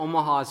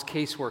Omaha's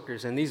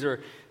caseworkers, and these are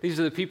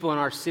the people in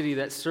our city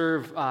that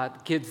serve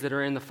kids that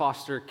are in the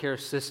foster care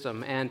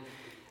system, and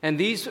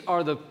these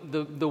are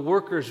the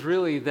workers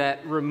really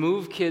that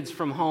remove kids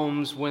from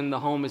homes when the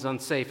home is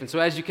unsafe. And so,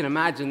 as you can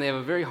imagine, they have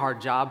a very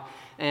hard job,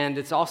 and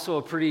it's also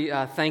a pretty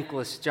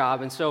thankless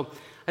job. And so,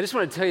 I just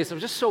want to tell you, I'm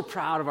just so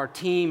proud of our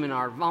team and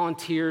our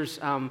volunteers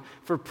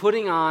for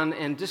putting on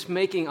and just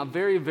making a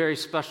very, very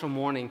special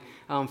morning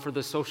for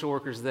the social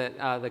workers, the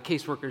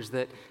caseworkers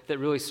that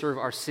really serve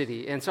our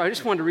city. And so I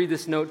just wanted to read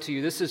this note to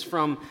you. This is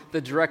from the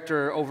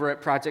director over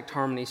at Project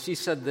Harmony. She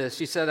said this.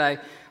 She said,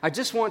 I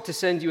just want to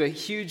send you a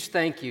huge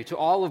thank you to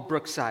all of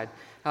Brookside.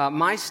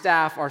 My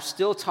staff are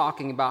still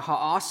talking about how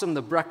awesome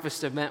the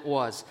breakfast event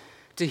was.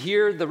 To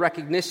hear the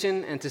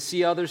recognition and to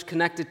see others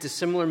connected to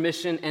similar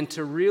mission and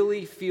to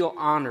really feel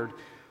honored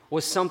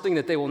was something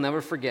that they will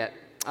never forget.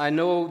 I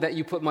know that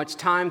you put much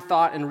time,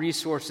 thought, and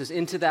resources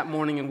into that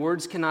morning, and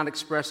words cannot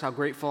express how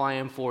grateful I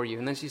am for you.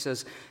 And then she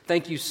says,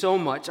 thank you so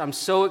much. I'm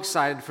so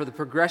excited for the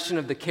progression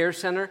of the care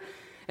center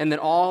and that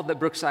all that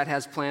Brookside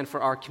has planned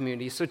for our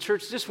community. So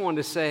church, just wanted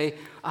to say,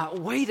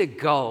 way to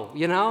go,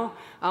 you know?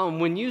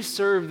 When you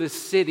serve the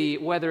city,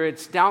 whether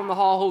it's down the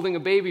hall holding a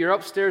baby or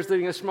upstairs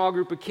leading a small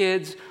group of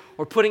kids,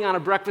 or putting on a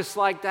breakfast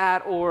like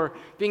that, or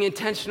being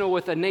intentional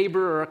with a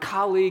neighbor or a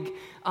colleague,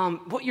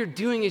 what you're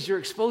doing is you're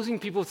exposing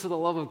people to the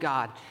love of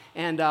God.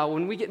 And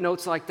when we get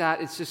notes like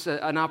that, it's just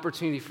an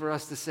opportunity for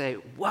us to say,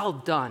 well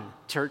done,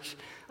 church.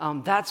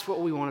 That's what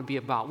we want to be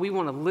about. We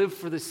want to live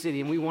for the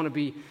city, and we want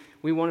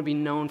to be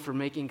known for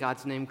making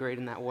God's name great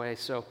in that way.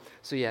 So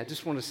yeah,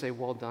 just want to say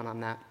well done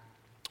on that.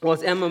 Well,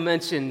 as Emma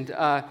mentioned,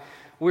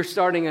 we're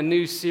starting a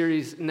new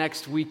series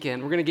next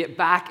weekend. We're going to get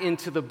back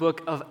into the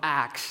book of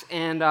Acts,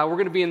 and we're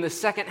going to be in the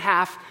second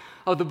half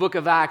of the book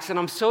of Acts. And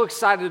I'm so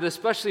excited,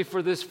 especially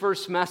for this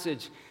first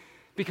message,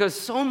 because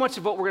so much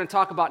of what we're going to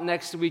talk about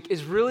next week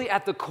is really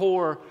at the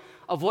core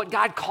of what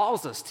God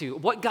calls us to,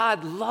 what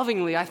God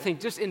lovingly, I think,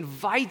 just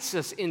invites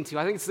us into.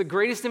 I think it's the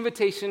greatest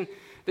invitation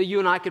that you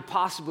and I could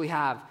possibly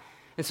have.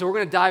 And so we're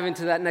going to dive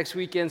into that next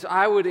weekend. So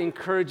I would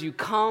encourage you,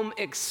 come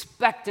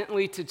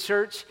expectantly to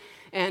church,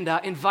 and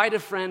invite a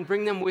friend,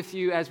 bring them with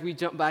you as we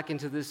jump back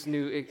into this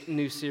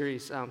new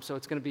series. So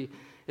it's going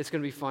to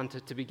be fun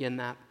to begin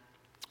that.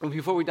 And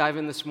before we dive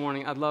in this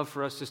morning, I'd love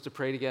for us just to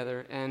pray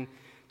together and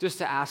just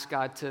to ask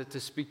God to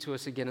speak to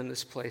us again in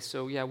this place.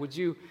 So yeah, would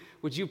you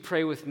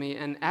pray with me?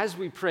 And as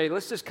we pray,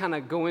 let's just kind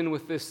of go in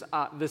with this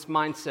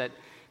mindset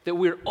that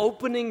we're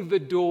opening the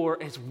door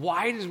as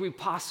wide as we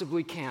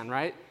possibly can,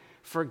 right?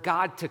 For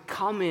God to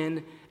come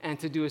in and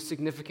to do a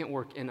significant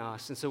work in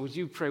us. And so would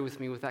you pray with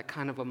me with that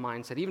kind of a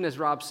mindset? Even as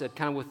Rob said,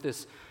 kind of with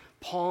this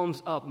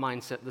palms up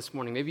mindset this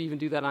morning. Maybe even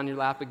do that on your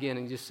lap again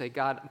and just say,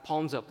 God,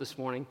 palms up this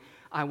morning.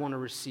 I want to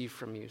receive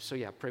from you. So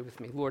yeah, pray with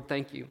me. Lord,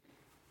 thank you.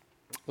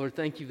 Lord,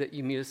 thank you that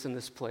you meet us in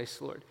this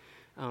place, Lord.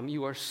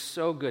 You are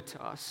so good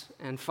to us.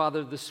 And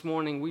Father, this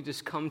morning we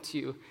just come to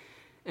you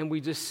and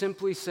we just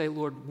simply say,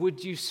 Lord,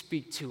 would you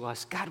speak to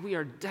us? God, we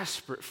are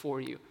desperate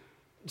for you.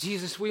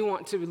 Jesus, we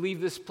want to leave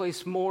this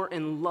place more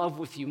in love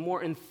with you,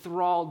 more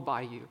enthralled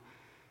by you.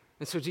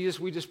 And so, Jesus,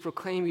 we just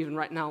proclaim even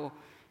right now,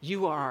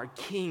 you are our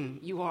King,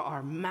 you are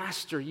our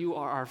Master, you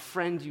are our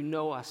friend, you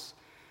know us.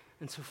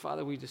 And so,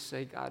 Father, we just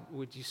say, God,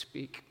 would you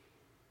speak?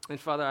 And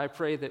Father, I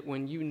pray that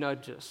when you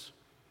nudge us,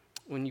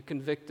 when you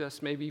convict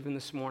us, maybe even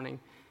this morning,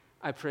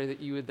 I pray that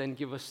you would then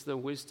give us the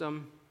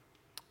wisdom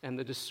and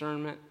the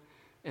discernment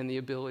and the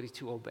ability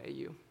to obey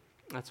you.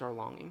 That's our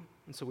longing.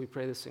 And so we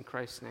pray this in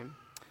Christ's name.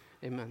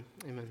 Amen.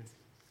 Amen.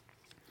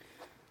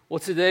 Well,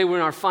 today we're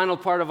in our final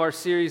part of our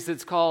series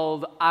that's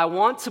called I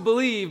Want to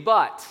Believe,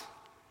 but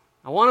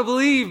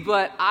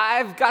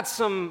I've got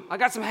some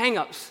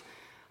hang-ups.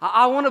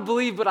 I want to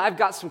believe, but I've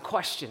got some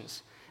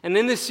questions. And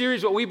in this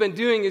series, what we've been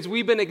doing is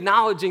we've been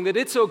acknowledging that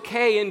it's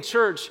okay in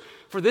church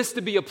for this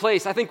to be a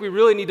place. I think we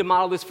really need to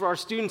model this for our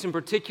students in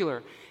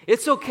particular.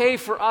 It's okay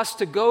for us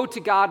to go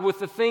to God with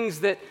the things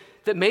that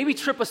maybe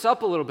trip us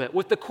up a little bit,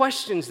 with the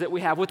questions that we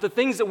have, with the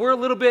things that we're a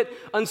little bit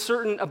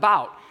uncertain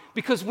about.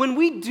 Because when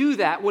we do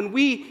that, when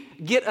we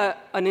get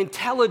an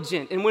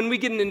intelligent and when we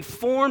get an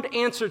informed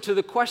answer to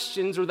the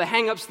questions or the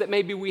hang-ups that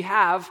maybe we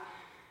have,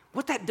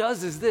 what that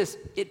does is this: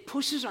 it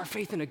pushes our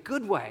faith in a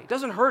good way. It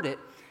doesn't hurt it.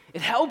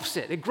 It helps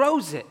it. It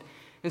grows it.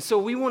 And so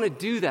we want to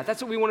do that.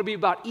 That's what we want to be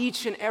about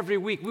each and every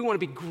week. We want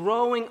to be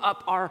growing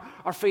up our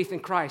faith in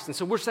Christ. And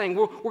so we're saying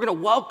we're going to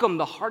welcome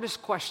the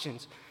hardest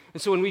questions.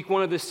 And so in week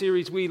 1 of this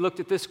series, we looked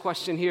at this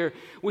question here.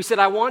 We said,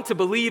 I want to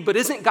believe, but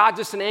isn't God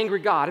just an angry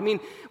God? I mean,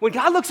 when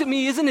God looks at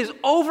me, isn't his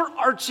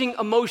overarching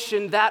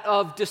emotion that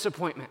of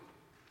disappointment?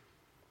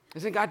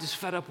 Isn't God just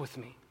fed up with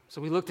me?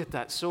 So we looked at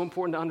that. So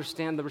important to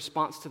understand the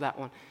response to that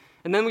one.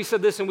 And then we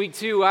said this in week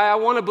 2, I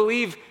want to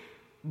believe,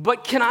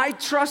 but can I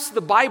trust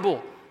the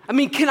Bible? I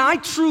mean, can I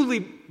truly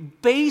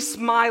base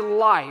my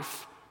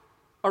life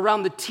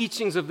around the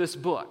teachings of this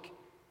book?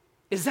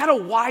 Is that a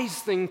wise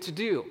thing to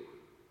do?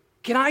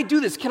 Can I do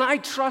this? Can I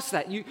trust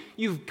that?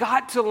 You've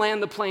got to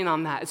land the plane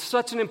on that. It's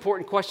such an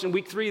important question.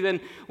 Week 3,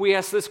 then, we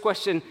asked this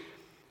question: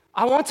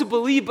 I want to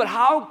believe, but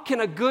how can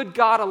a good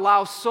God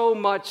allow so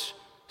much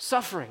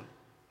suffering?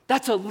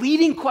 That's a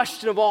leading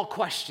question of all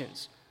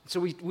questions. So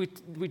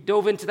we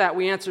dove into that,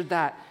 we answered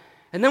that.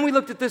 And then we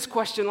looked at this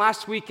question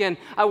last weekend.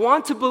 I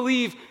want to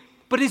believe,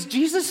 but is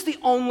Jesus the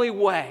only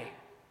way?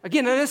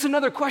 Again, and that's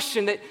another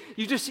question that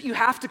you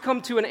have to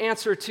come to an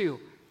answer to.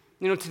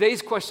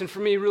 Today's question for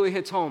me really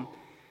hits home.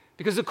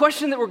 Because the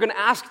question that we're going to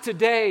ask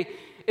today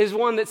is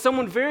one that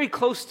someone very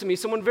close to me,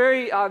 someone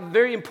very,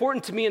 very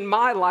important to me in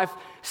my life,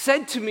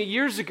 said to me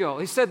years ago.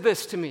 They said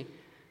this to me.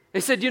 They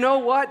said, you know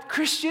what?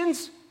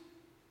 Christians,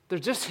 they're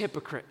just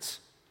hypocrites.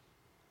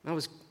 I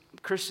was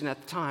a Christian at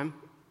the time.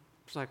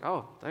 It's like,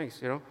 oh, thanks,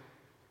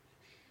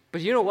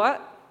 But you know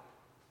what?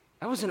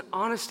 That was an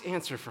honest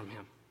answer from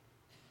him.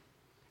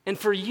 And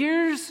for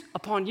years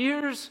upon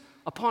years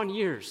upon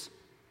years,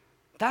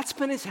 that's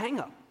been his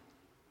hang-up.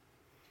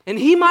 And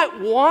he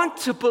might want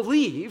to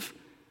believe,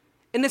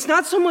 and it's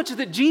not so much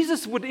that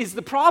Jesus is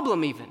the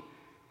problem even.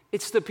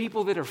 It's the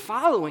people that are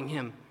following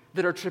him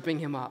that are tripping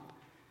him up.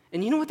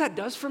 And you know what that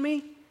does for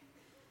me?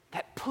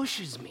 That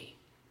pushes me.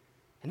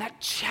 And that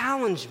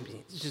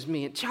challenges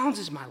me. It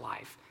challenges my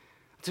life.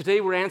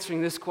 Today we're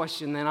answering this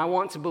question, then. I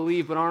want to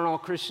believe, but aren't all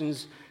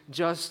Christians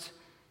just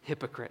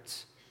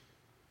hypocrites?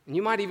 And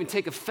you might even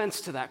take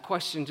offense to that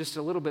question just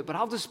a little bit, but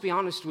I'll just be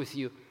honest with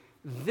you.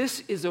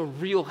 This is a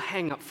real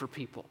hang-up for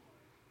people.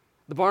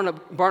 The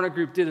Barna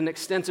Group did an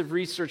extensive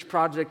research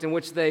project in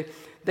which they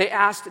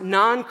asked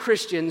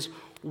non-Christians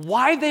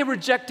why they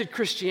rejected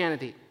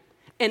Christianity.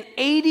 And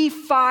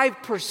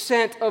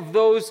 85% of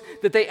those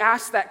that they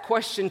asked that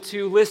question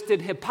to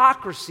listed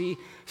hypocrisy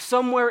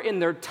somewhere in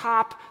their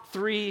top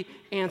 3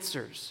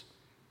 answers.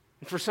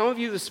 And for some of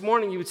you this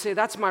morning, you would say,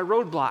 that's my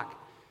roadblock.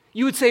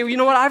 You would say, you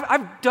know what,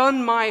 I've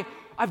done my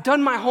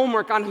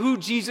homework on who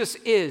Jesus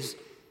is.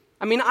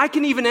 I mean, I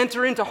can even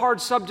enter into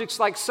hard subjects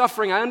like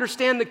suffering. I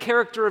understand the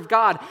character of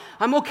God.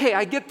 I'm okay,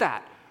 I get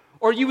that.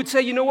 Or you would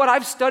say, you know what,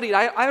 I've studied.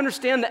 I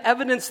understand the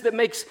evidence that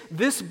makes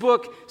this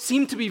book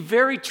seem to be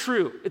very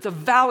true. It's a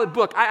valid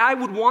book. I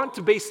would want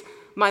to base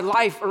my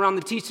life around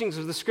the teachings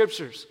of the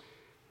Scriptures.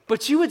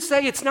 But you would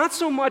say it's not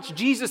so much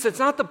Jesus, it's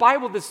not the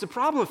Bible that's the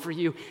problem for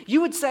you. You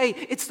would say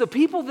it's the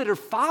people that are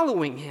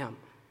following him.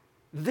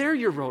 They're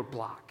your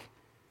roadblock.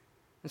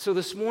 And so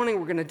this morning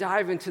we're going to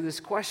dive into this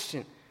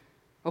question.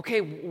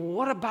 Okay,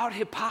 what about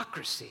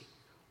hypocrisy?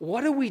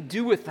 What do we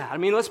do with that? I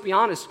mean, let's be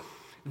honest.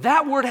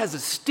 That word has a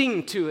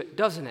sting to it,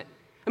 doesn't it?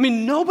 I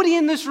mean, nobody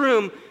in this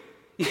room,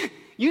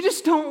 you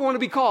just don't want to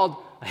be called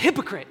a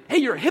hypocrite. Hey,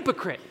 you're a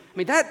hypocrite. I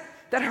mean, that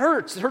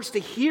hurts. It hurts to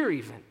hear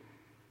even.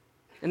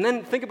 And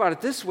then think about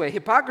it this way.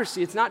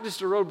 Hypocrisy, it's not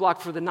just a roadblock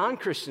for the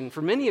non-Christian.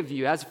 For many of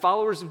you, as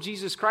followers of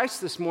Jesus Christ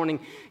this morning,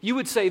 you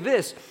would say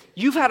this.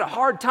 You've had a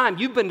hard time.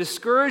 You've been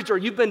discouraged or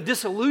you've been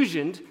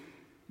disillusioned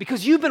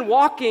because you've been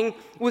walking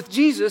with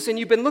Jesus and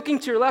you've been looking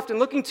to your left and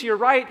looking to your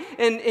right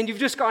and you've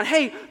just gone,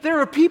 hey, there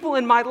are people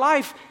in my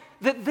life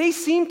that they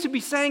seem to be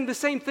saying the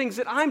same things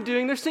that I'm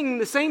doing. They're singing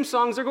the same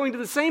songs. They're going to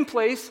the same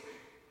place.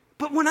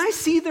 But when I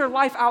see their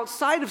life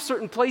outside of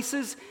certain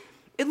places,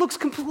 it looks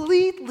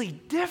completely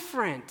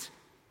different.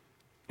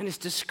 And it's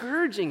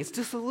discouraging. It's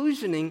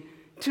disillusioning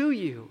to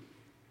you.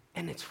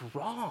 And it's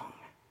wrong.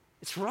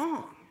 It's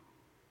wrong.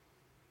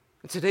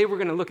 And today we're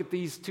going to look at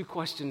these 2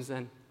 questions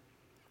then.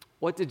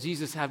 What did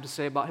Jesus have to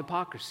say about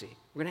hypocrisy?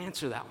 We're going to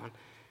answer that one.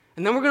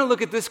 And then we're going to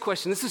look at this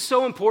question. This is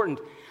so important.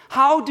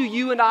 How do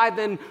you and I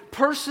then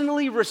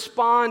personally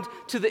respond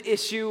to the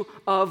issue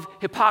of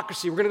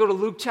hypocrisy? We're going to go to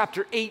Luke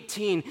chapter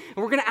 18, and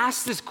we're going to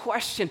ask this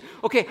question.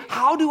 Okay,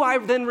 how do I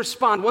then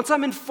respond? Once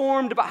I'm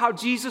informed about how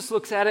Jesus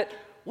looks at it,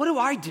 what do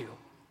I do?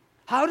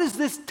 How does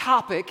this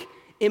topic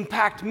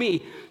impact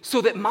me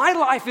so that my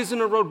life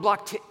isn't a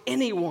roadblock to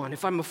anyone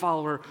if I'm a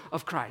follower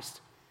of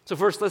Christ? So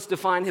first, let's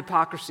define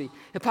hypocrisy.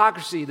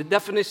 Hypocrisy, the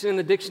definition in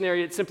the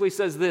dictionary, it simply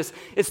says this.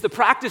 It's the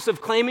practice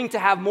of claiming to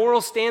have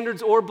moral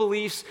standards or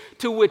beliefs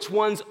to which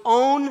one's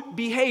own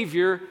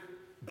behavior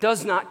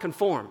does not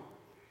conform.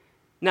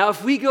 Now,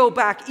 if we go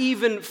back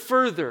even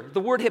further,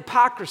 the word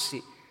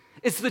hypocrisy,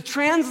 it's the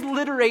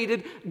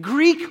transliterated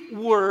Greek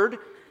word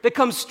that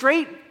comes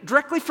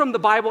directly from the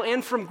Bible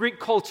and from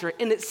Greek culture,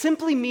 and it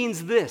simply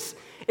means this.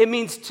 It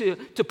means to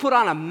put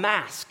on a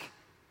mask,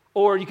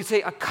 or you could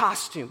say a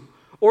costume,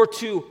 or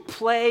to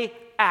play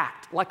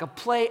act, like a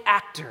play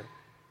actor.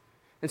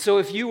 And so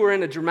if you were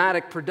in a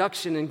dramatic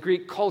production in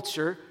Greek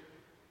culture,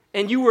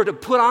 and you were to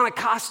put on a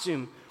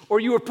costume, or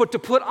you were to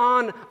put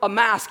on a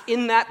mask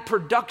in that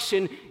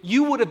production,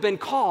 you would have been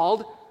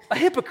called a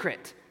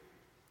hypocrite.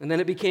 And then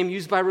it became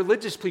used by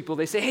religious people.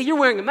 They say, hey, you're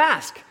wearing a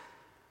mask.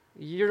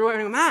 You're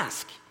wearing a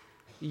mask.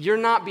 You're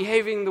not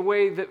behaving the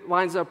way that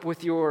lines up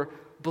with your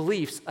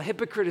beliefs. A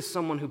hypocrite is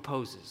someone who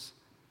poses.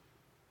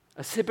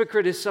 A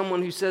hypocrite is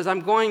someone who says,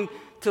 I'm going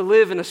to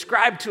live and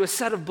ascribe to a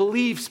set of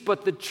beliefs,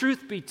 but the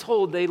truth be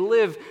told, they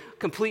live a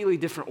completely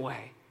different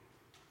way.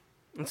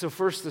 And so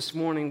first this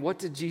morning, what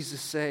did Jesus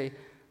say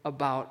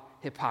about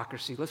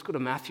hypocrisy? Let's go to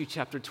Matthew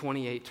chapter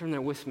 28. Turn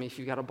there with me if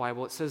you've got a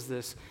Bible. It says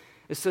this.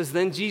 It says,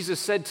 then Jesus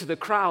said to the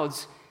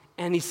crowds,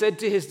 and he said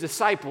to his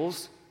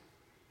disciples,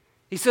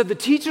 He said, the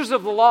teachers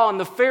of the law and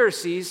the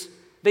Pharisees,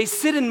 they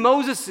sit in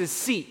Moses'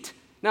 seat.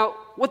 Now,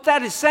 what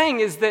that is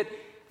saying is that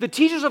the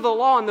teachers of the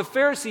law and the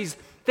Pharisees,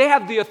 they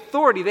have the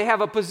authority, they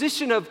have a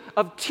position of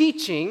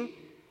teaching,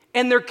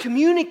 and they're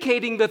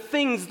communicating the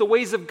things, the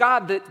ways of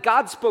God that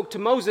God spoke to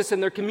Moses,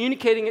 and they're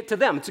communicating it to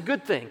them. It's a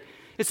good thing.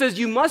 It says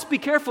you must be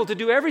careful to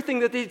do everything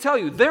that they tell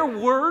you. Their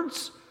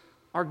words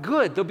are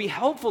good. They'll be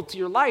helpful to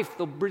your life.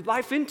 They'll breathe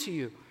life into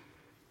you.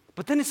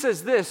 But then it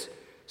says this,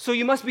 so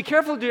you must be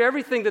careful to do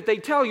everything that they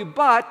tell you,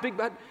 but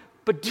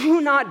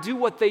do not do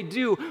what they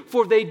do,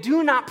 for they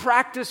do not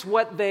practice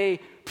what they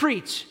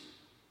preach.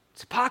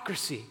 It's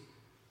hypocrisy.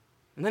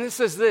 And then it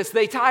says this,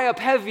 they tie up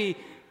heavy,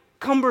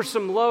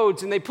 cumbersome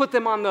loads, and they put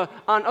them on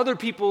other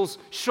people's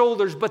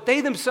shoulders, but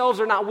they themselves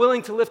are not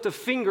willing to lift a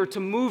finger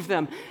to move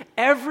them.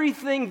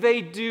 Everything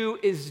they do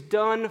is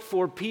done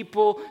for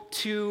people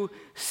to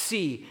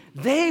see.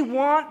 They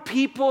want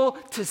people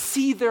to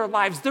see their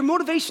lives. Their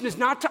motivation is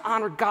not to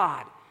honor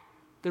God.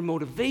 Their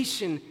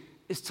motivation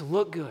is to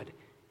look good.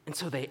 And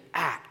so they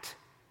act,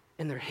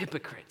 and they're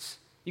hypocrites.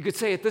 You could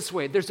say it this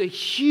way, there's a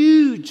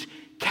huge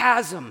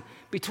chasm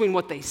between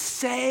what they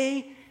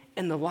say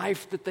and the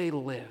life that they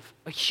live.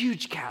 A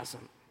huge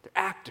chasm. They're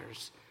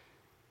actors.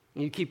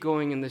 And you keep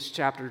going in this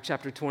chapter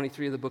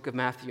 23 of the book of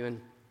Matthew,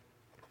 and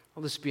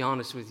I'll just be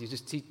honest with you,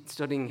 just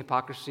studying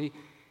hypocrisy,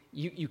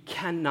 you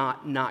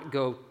cannot not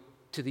go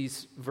to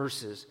these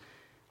verses.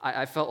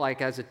 I felt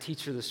like as a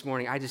teacher this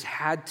morning, I just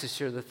had to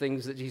share the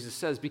things that Jesus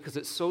says because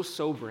it's so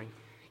sobering.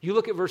 You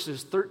look at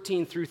verses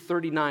 13 through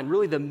 39,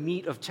 really the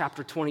meat of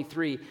chapter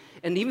 23,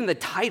 and even the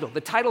title.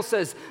 The title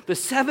says, the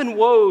 7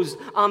 woes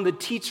on the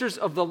teachers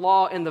of the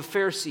law and the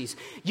Pharisees.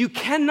 You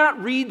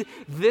cannot read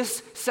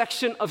this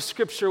section of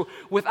Scripture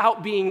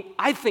without being,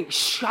 I think,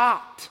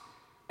 shocked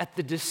at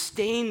the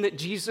disdain that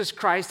Jesus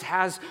Christ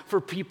has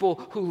for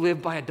people who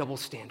live by a double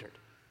standard.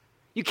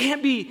 You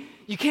can't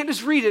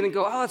just read it and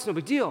go, oh, that's no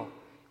big deal.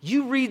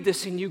 You read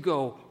this and you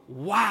go,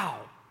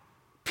 wow,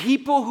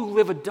 people who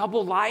live a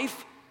double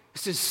life,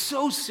 this is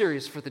so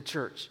serious for the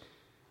church.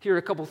 Here are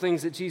a couple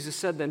things that Jesus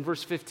said then,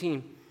 verse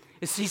 15.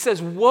 He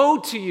says, woe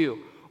to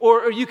you.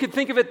 Or you could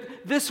think of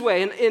it this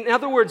way. In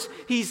other words,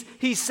 he's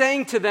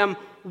saying to them,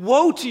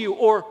 woe to you,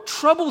 or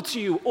trouble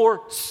to you,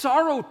 or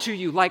sorrow to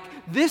you. Like,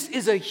 this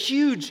is a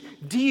huge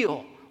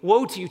deal.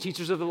 Woe to you,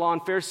 teachers of the law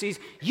and Pharisees,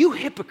 you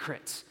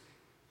hypocrites.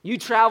 You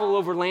travel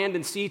over land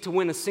and sea to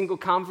win a single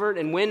convert,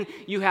 and when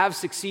you have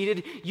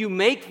succeeded, you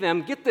make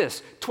them, get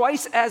this,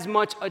 twice as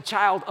much a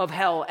child of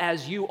hell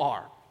as you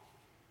are.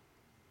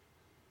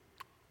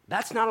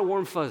 That's not a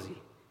warm fuzzy,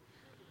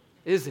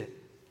 is it?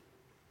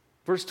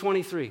 Verse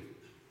 23.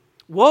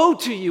 Woe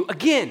to you,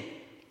 again,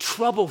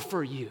 trouble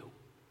for you.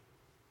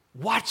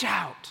 Watch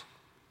out.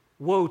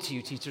 Woe to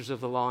you, teachers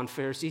of the law and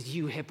Pharisees,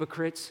 you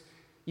hypocrites.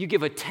 You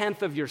give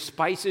 1/10 of your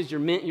spices, your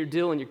mint, your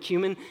dill, and your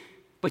cumin,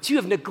 but you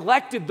have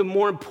neglected the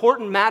more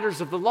important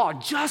matters of the law,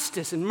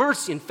 justice and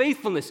mercy and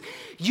faithfulness.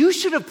 You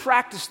should have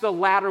practiced the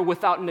latter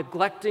without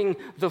neglecting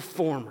the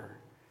former.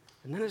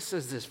 And then it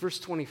says this, verse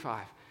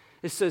 25.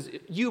 It says,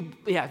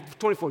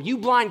 24, you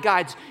blind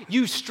guides,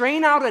 you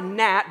strain out a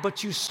gnat,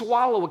 but you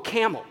swallow a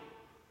camel.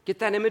 Get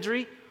that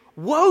imagery?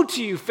 Woe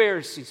to you,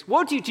 Pharisees.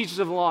 Woe to you, teachers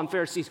of the law and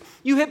Pharisees.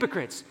 You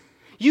hypocrites.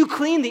 You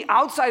clean the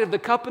outside of the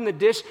cup and the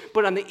dish,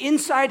 but on the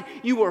inside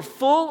you are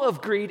full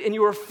of greed and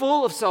you are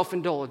full of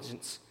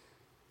self-indulgence.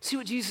 See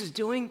what Jesus is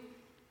doing?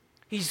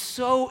 He's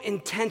so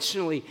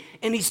intentionally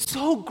and he's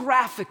so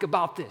graphic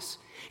about this.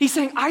 He's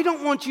saying, I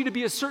don't want you to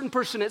be a certain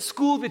person at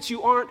school that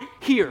you aren't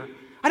here.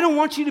 I don't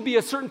want you to be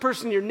a certain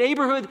person in your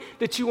neighborhood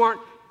that you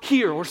aren't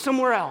here or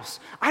somewhere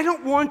else. I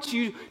don't want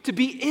you to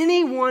be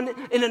anyone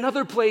in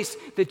another place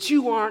that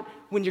you aren't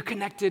when you're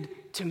connected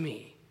to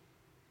me.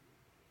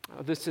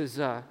 This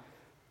is,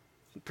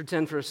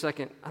 pretend for a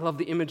second. I love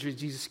the imagery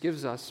Jesus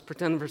gives us.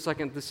 Pretend for a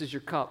second this is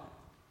your cup.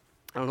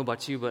 I don't know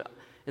about you, but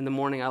in the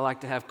morning I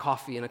like to have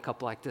coffee in a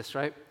cup like this,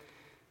 right?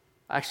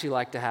 I actually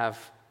like to have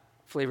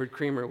flavored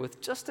creamer with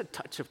just a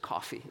touch of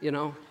coffee,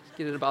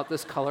 get it about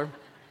this color.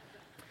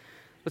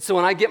 But so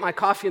when I get my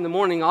coffee in the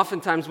morning,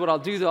 oftentimes what I'll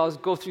do though, I'll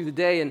go through the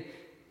day, and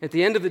at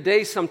the end of the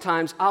day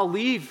sometimes I'll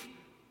leave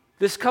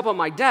this cup on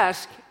my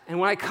desk, and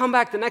when I come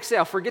back the next day,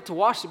 I'll forget to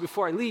wash it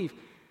before I leave.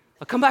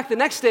 I'll come back the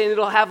next day and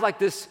it'll have like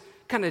this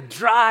kind of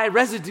dry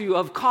residue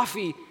of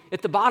coffee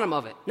at the bottom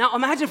of it. Now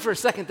imagine for a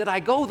second that I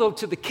go though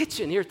to the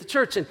kitchen here at the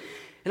church, and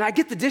I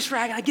get the dish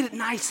rag and I get it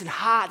nice and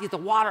hot, get the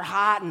water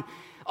hot and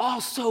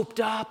all soaped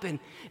up, and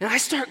I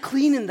start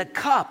cleaning the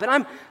cup,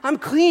 and I'm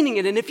cleaning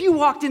it, and if you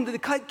walked into the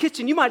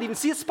kitchen, you might even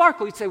see it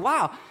sparkle. You'd say,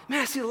 wow,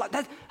 man, I see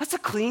that's a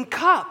clean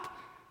cup.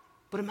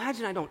 But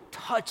imagine I don't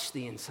touch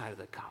the inside of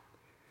the cup,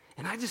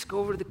 and I just go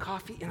over to the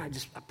coffee, and I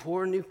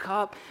pour a new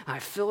cup, and I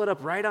fill it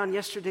up right on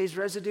yesterday's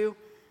residue,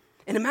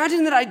 and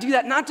imagine that I do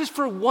that not just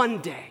for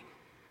one day,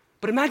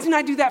 but imagine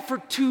I do that for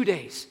 2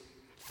 days,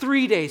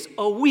 3 days,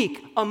 a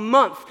week, a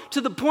month,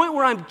 to the point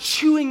where I'm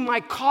chewing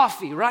my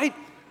coffee, right?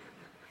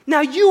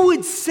 Now, you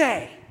would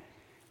say,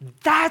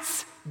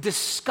 that's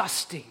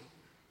disgusting.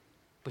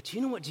 But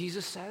you know what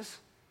Jesus says?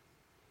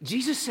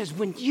 Jesus says,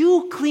 when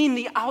you clean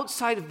the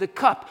outside of the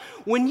cup,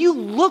 when you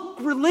look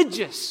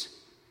religious,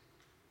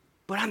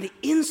 but on the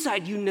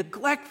inside you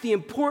neglect the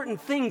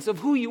important things of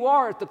who you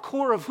are, at the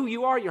core of who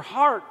you are, your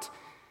heart,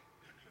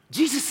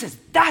 Jesus says,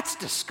 that's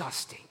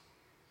disgusting.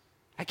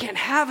 I can't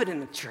have it in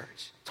the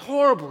church. It's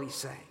horrible, he's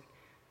saying.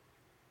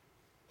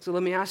 So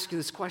let me ask you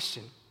this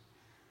question.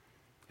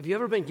 Have you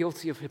ever been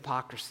guilty of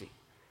hypocrisy?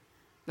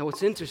 Now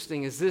what's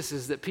interesting is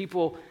that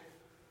people,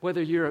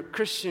 whether you're a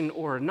Christian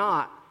or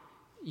not,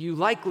 you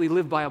likely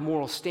live by a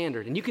moral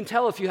standard. And you can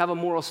tell if you have a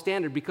moral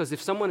standard because if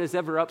someone has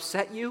ever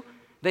upset you,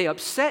 they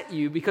upset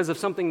you because of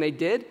something they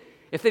did.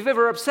 If they've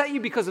ever upset you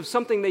because of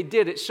something they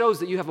did, it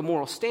shows that you have a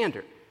moral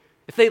standard.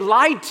 If they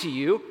lied to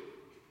you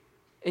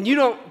and you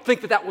don't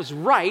think that that was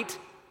right,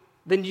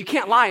 then you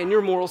can't lie in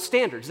your moral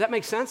standard. Does that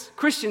make sense?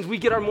 Christians, we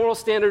get our moral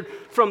standard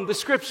from the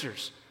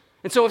scriptures.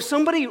 And so if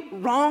somebody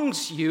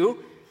wrongs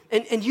you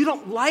and you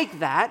don't like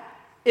that,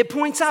 it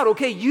points out,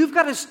 okay, you've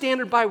got a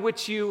standard by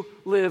which you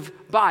live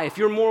by. If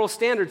your moral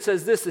standard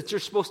says this, that you're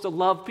supposed to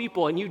love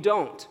people and you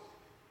don't,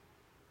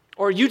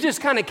 or you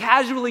just kind of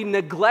casually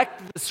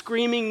neglect the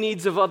screaming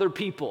needs of other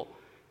people,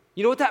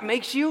 you know what that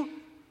makes you?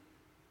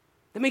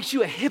 That makes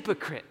you a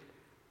hypocrite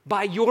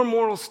by your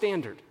moral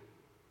standard.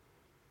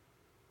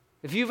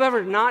 If you've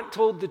ever not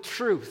told the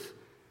truth,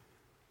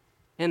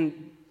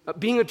 and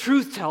being a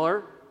truth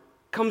teller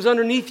comes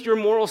underneath your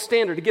moral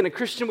standard. Again, a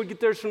Christian would get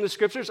theirs from the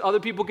scriptures. Other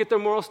people get their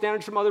moral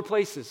standards from other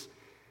places.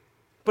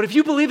 But if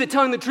you believe that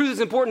telling the truth is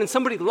important and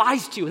somebody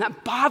lies to you and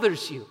that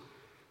bothers you,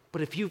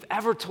 but if you've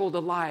ever told a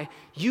lie,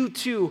 you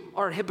too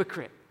are a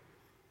hypocrite.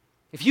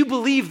 If you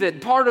believe that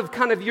part of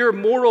kind of your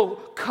moral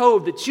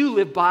code that you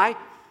live by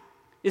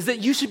is that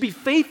you should be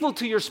faithful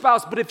to your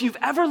spouse, but if you've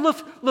ever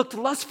looked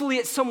lustfully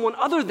at someone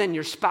other than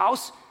your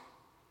spouse,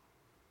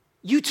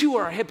 you too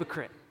are a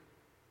hypocrite.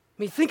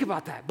 I mean, think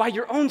about that, by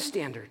your own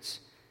standards.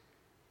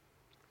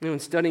 You know, in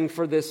studying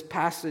for this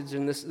passage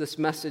and this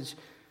message,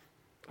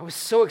 I was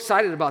so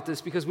excited about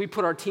this because we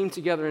put our team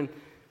together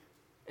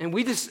and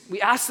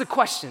we asked the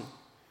question.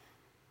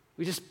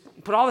 We just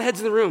put all the heads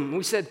in the room and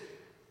we said,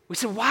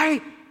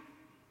 why?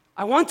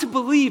 I want to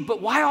believe,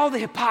 but why all the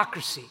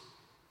hypocrisy?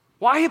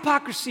 Why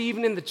hypocrisy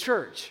even in the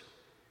church?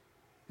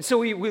 And so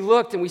we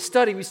looked and we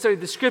studied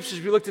the scriptures,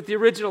 we looked at the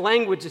original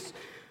languages.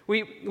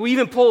 We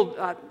even pulled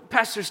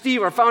Pastor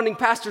Steve, our founding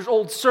pastor's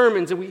old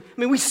sermons, and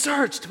we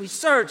searched, and we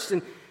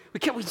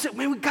said,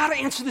 man, we got to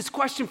answer this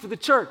question for the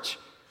church.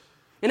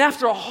 And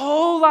after a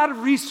whole lot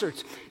of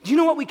research, do you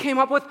know what we came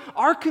up with?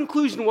 Our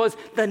conclusion was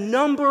the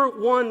number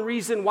one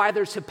reason why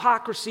there's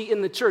hypocrisy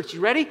in the church.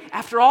 You ready?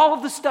 After all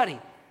of the study,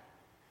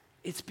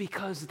 it's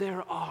because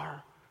there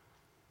are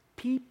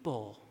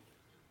people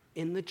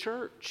in the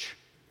church.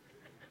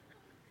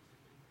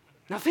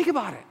 Now think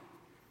about it.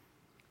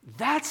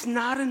 That's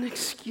not an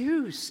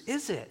excuse,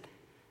 is it?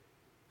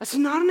 That's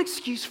not an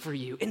excuse for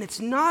you, and it's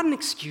not an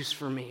excuse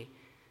for me.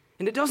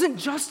 And it doesn't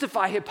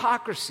justify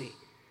hypocrisy.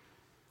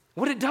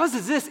 What it does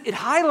is this, it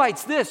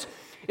highlights this.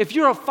 If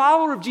you're a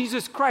follower of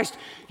Jesus Christ,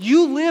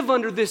 you live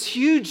under this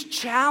huge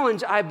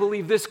challenge, I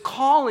believe, this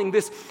calling,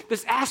 this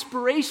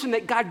aspiration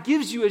that God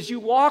gives you as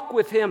you walk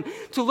with Him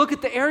to look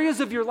at the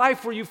areas of your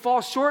life where you fall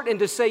short and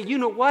to say, you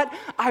know what?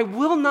 I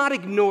will not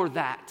ignore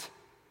that.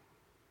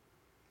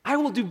 I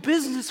will do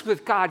business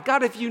with God.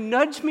 God, if you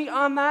nudge me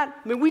on that,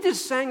 I mean, we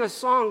just sang a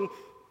song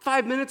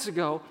 5 minutes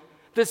ago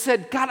that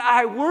said, God,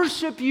 I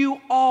worship you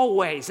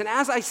always. And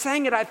as I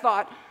sang it, I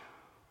thought,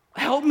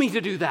 help me to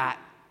do that,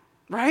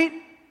 right?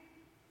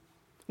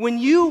 When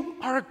you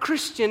are a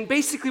Christian,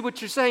 basically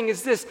what you're saying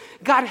is this,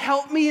 God,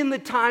 help me in the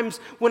times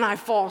when I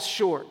fall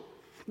short.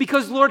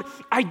 Because, Lord,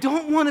 I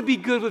don't want to be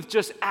good with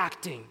just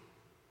acting.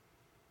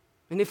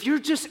 And if you're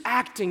just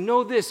acting,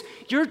 know this,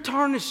 you're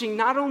tarnishing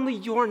not only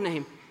your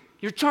name,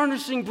 you're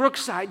tarnishing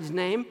Brookside's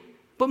name,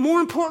 but more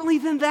importantly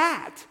than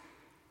that,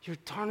 you're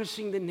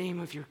tarnishing the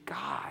name of your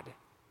God.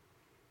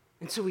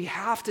 And so we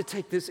have to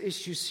take this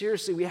issue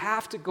seriously. We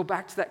have to go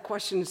back to that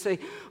question and say,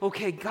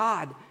 okay,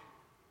 God,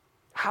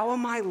 how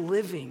am I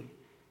living?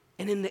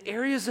 And in the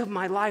areas of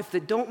my life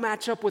that don't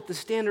match up with the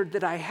standard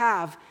that I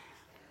have,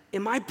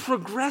 am I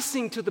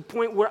progressing to the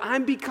point where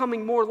I'm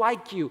becoming more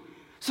like you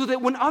so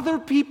that when other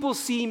people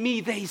see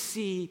me, they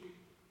see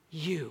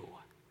you?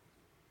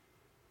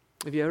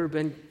 Have you ever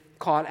been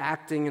caught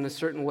acting in a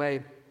certain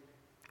way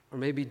or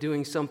maybe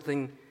doing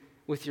something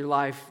with your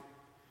life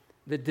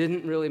that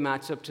didn't really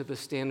match up to the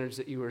standards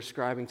that you were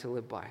striving to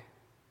live by?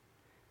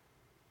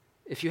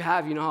 If you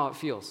have, you know how it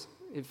feels.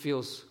 It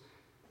feels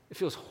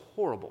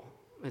horrible.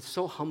 It's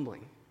so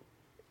humbling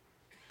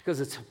because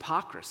it's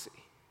hypocrisy.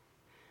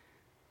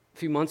 A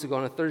few months ago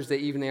on a Thursday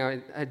evening,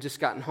 I had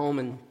just gotten home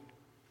and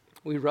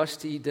we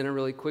rushed to eat dinner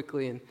really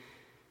quickly, and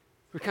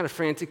we were kind of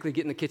frantically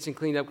getting the kitchen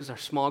cleaned up because our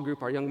small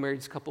group, our young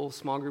married couple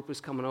small group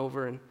was coming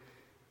over.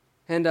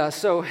 And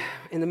so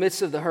in the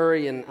midst of the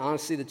hurry and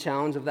honestly the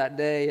challenge of that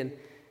day, and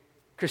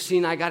Christine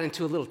and I got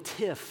into a little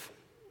tiff.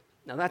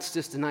 Now that's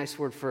just a nice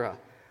word for a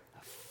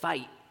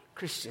fight,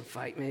 Christian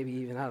fight maybe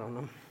even, I don't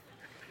know.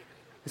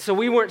 So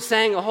we weren't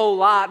saying a whole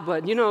lot,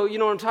 but you know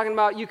what I'm talking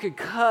about? You could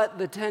cut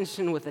the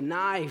tension with a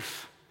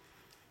knife.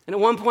 And at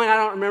one point, I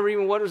don't remember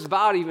even what it was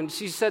about even.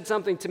 She said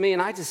something to me,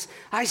 and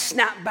I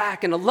snapped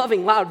back in a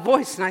loving, loud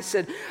voice, and I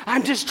said,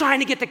 "I'm just trying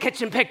to get the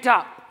kitchen picked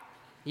up."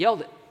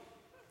 Yelled it.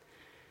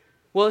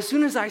 Well, as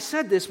soon as I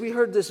said this, we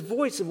heard this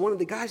voice of one of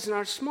the guys in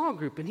our small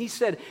group, and he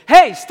said,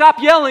 "Hey, stop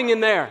yelling in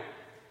there."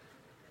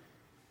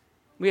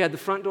 We had the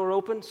front door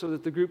open so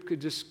that the group could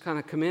just kind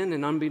of come in,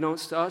 and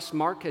unbeknownst to us,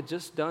 Mark had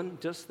just done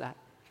just that.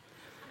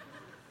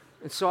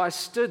 And so I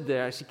stood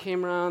there as he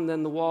came around,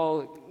 then the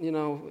wall,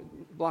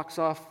 blocks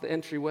off the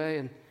entryway,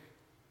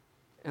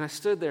 and I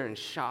stood there in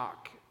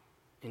shock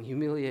and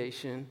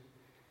humiliation.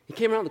 He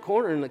came around the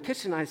corner in the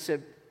kitchen, I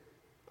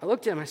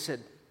looked at him, I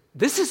said,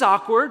 "This is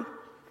awkward."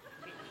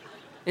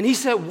 And he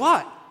said,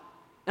 "What?"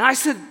 And I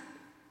said,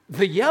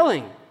 "The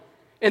yelling."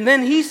 And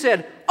then he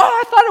said, "Oh,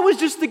 I thought it was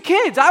just the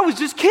kids. I was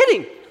just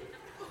kidding."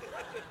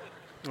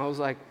 I was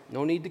like,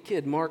 "No need to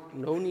kid, Mark.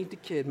 No need to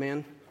kid,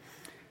 man."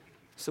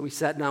 So we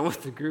sat down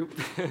with the group,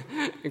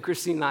 and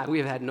Christine and I, we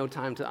have had no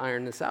time to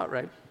iron this out,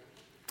 right?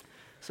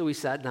 So we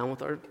sat down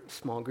with our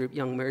small group,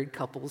 young married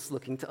couples,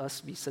 looking to us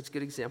to be such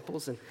good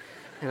examples. And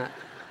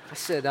I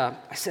said,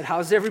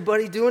 "How's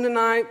everybody doing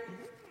tonight?"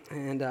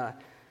 And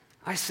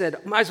I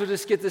said, "Might as well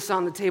just get this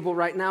on the table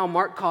right now.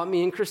 Mark caught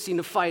me and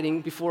Christina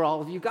fighting before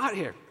all of you got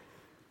here."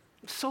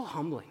 It was so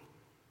humbling.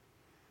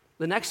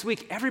 The next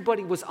week,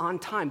 everybody was on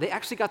time. They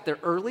actually got there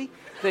early.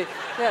 They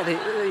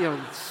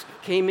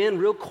came in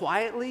real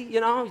quietly. You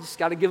just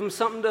got to give them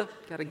something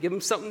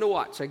to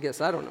watch. I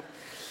guess, I don't know.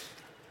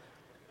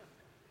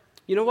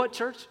 You know what,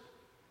 church?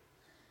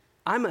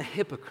 I'm a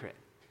hypocrite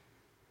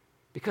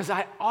because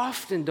I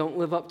often don't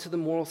live up to the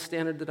moral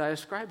standard that I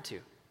ascribe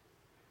to.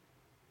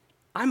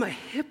 I'm a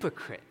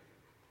hypocrite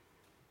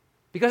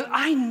because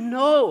I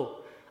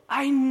know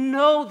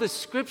the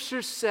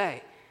scriptures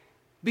say,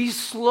 "Be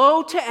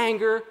slow to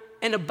anger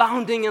and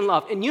abounding in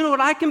love." And you know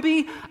what I can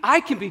be? I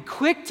can be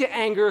quick to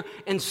anger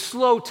and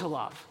slow to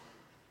love.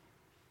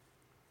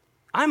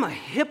 I'm a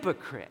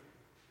hypocrite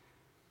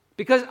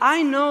because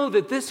I know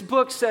that this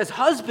book says,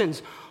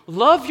 "Husbands,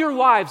 love your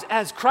wives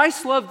as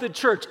Christ loved the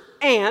church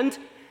and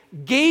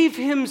gave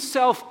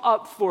himself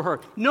up for her."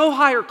 No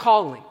higher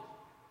calling.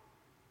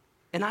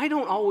 And I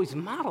don't always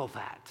model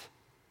that.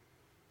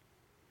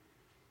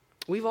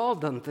 We've all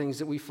done things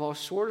that we fall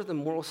short of the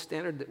moral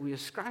standard that we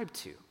ascribe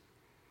to.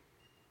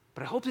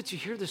 But I hope that you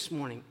hear this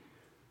morning,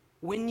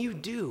 when you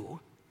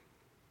do,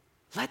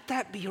 let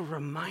that be a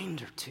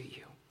reminder to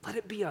you. Let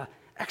it be an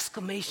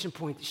exclamation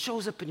point that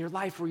shows up in your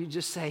life where you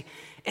just say,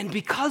 "And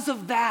because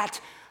of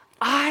that,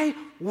 I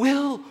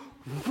will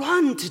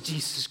run to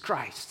Jesus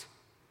Christ.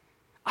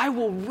 I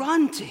will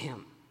run to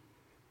him."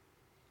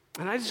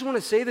 And I just want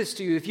to say this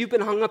to you. If you've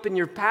been hung up in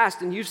your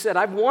past and you've said,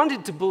 "I've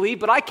wanted to believe,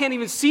 but I can't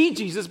even see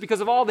Jesus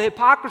because of all the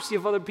hypocrisy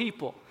of other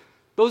people,"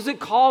 those that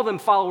call them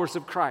followers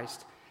of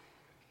Christ,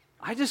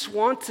 I just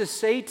want to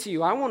say to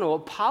you, I want to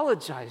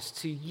apologize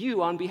to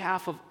you on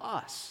behalf of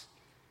us.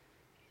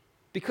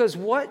 Because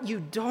what you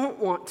don't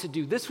want to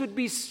do, this would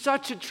be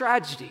such a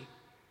tragedy,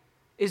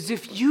 is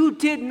if you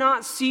did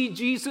not see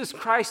Jesus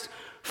Christ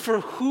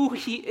for who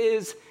he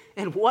is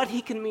and what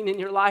he can mean in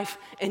your life,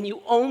 and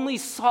you only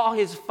saw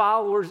his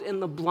followers in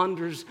the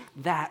blunders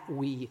that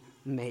we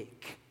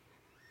make.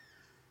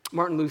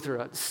 Martin Luther,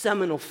 a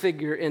seminal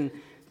figure in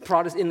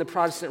the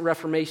Protestant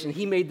Reformation,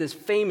 he made this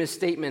famous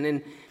statement,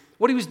 and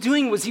what he was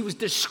doing was he was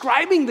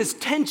describing this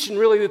tension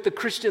really that the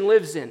Christian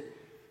lives in.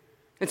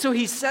 And so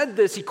he said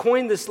this, he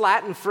coined this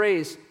Latin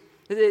phrase.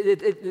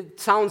 It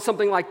sounds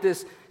something like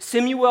this: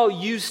 "Simuel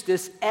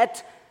justus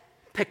et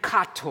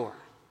peccator."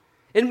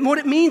 And what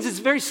it means is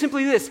very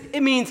simply this: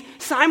 it means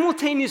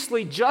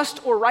simultaneously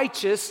just or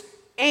righteous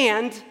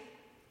and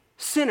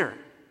sinner.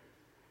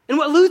 And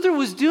what Luther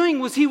was doing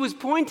was he was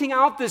pointing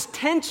out this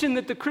tension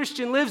that the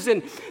Christian lives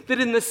in, that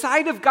in the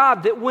sight of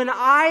God, that when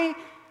I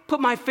put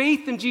my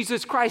faith in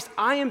Jesus Christ,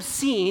 I am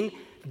seen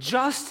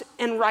just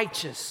and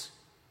righteous.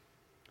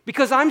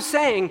 Because I'm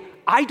saying,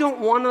 I don't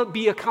want to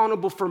be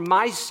accountable for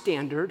my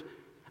standard.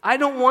 I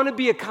don't want to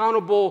be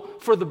accountable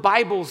for the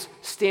Bible's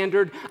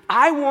standard.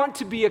 I want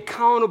to be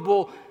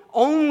accountable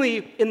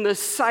only in the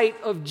sight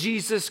of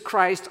Jesus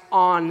Christ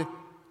on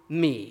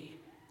me.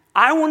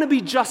 I want to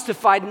be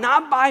justified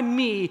not by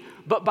me,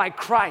 but by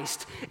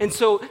Christ. And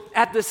so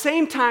at the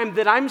same time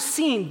that I'm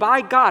seen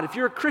by God, if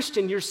you're a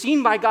Christian, you're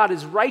seen by God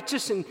as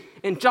righteous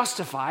and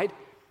justified.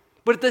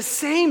 But at the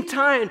same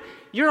time,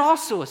 you're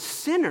also a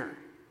sinner.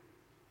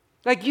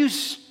 Like you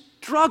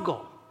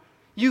struggle.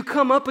 You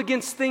come up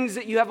against things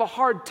that you have a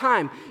hard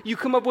time. You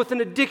come up with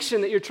an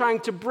addiction that you're trying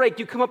to break.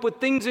 You come up with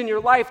things in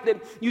your life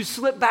that you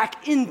slip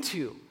back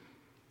into.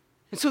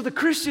 And so the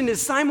Christian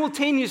is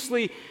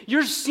simultaneously,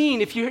 you're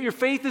seen if your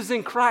faith is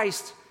in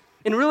Christ.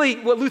 And really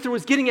what Luther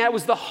was getting at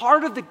was the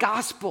heart of the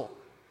gospel.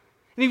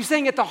 And he was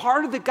saying at the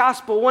heart of the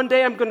gospel, one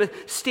day I'm going to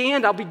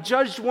stand, I'll be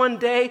judged one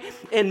day,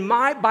 and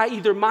by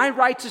either my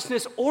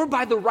righteousness or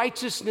by the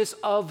righteousness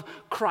of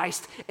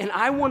Christ. And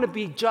I want to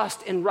be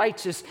just and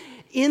righteous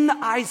in the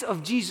eyes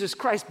of Jesus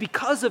Christ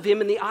because of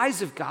him in the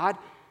eyes of God.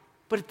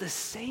 But at the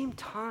same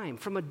time,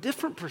 from a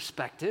different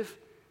perspective,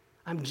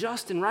 I'm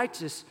just and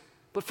righteous.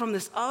 But from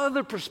this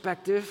other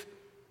perspective,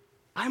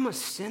 I'm a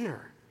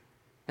sinner.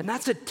 And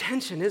that's a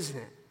tension, isn't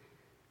it?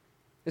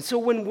 And so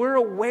when we're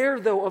aware,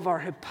 though, of our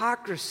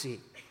hypocrisy,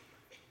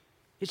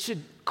 it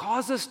should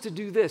cause us to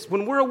do this.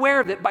 When we're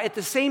aware that at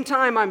the same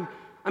time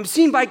I'm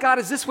seen by God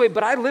as this way,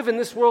 but I live in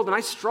this world and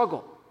I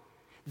struggle,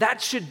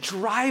 that should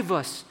drive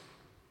us.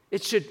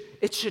 It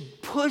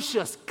should push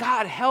us.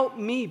 God, help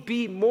me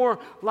be more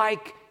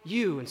like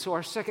you. And so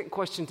our second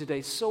question today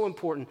is so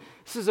important.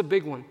 This is a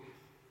big one.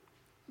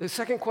 The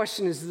second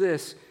question is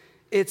this.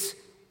 It's,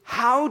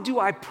 how do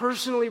I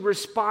personally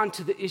respond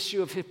to the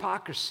issue of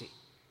hypocrisy?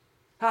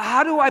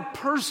 How do I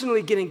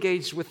personally get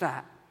engaged with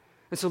that?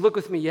 And so look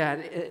with me,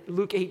 at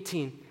Luke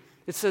 18.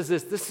 It says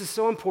this. This is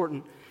so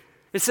important.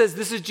 It says,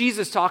 this is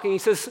Jesus talking. He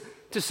says,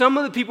 to some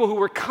of the people who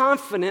were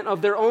confident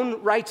of their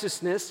own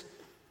righteousness,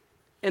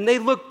 and they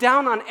looked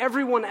down on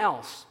everyone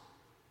else.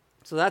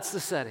 So that's the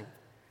setting.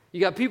 You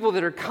got people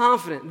that are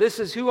confident. This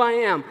is who I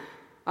am.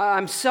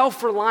 I'm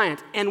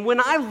self-reliant. And when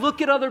I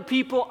look at other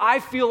people, I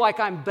feel like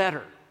I'm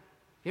better.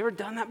 You ever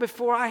done that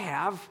before? I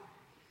have.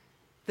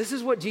 This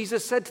is what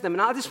Jesus said to them.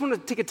 And I just want to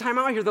take a time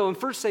out here, though, and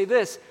first say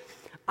this.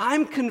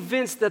 I'm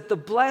convinced that the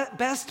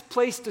best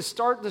place to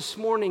start this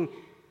morning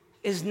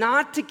is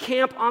not to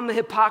camp on the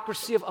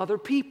hypocrisy of other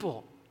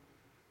people,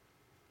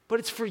 but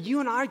it's for you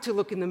and I to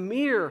look in the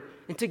mirror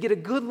and to get a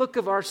good look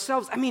of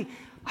ourselves. I mean,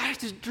 I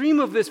just dream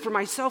of this for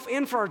myself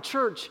and for our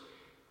church.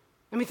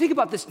 I mean, think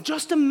about this.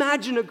 Just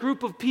imagine a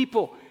group of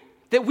people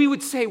that we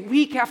would say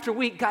week after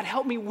week, God,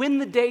 help me win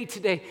the day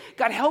today.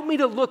 God, help me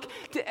to look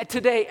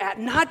today at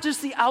not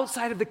just the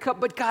outside of the cup,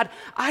 but God,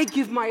 I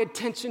give my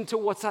attention to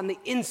what's on the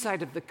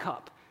inside of the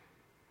cup.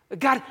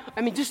 God,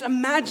 I mean, just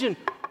imagine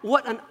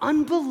what an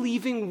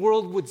unbelieving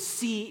world would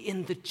see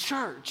in the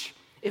church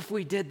if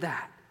we did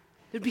that.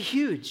 It'd be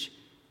huge.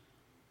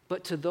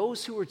 But to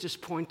those who were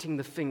just pointing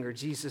the finger,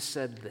 Jesus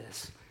said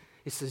this.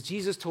 It says,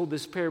 Jesus told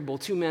this parable.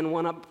 2 men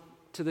went up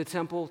to the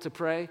temple to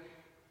pray.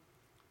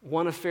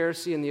 One a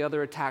Pharisee and the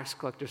other a tax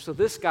collector. So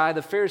this guy,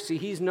 the Pharisee,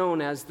 he's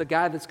known as the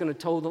guy that's going to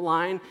toe the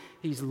line.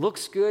 He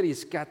looks good.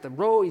 He's got the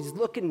robe. He's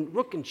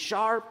looking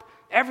sharp.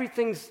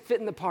 Everything's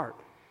fitting the part.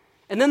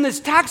 And then this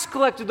tax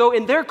collector, though,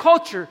 in their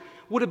culture,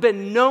 would have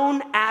been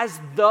known as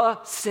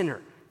the sinner.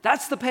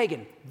 That's the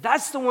pagan.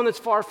 That's the one that's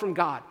far from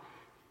God.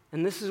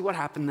 And this is what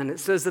happened then. It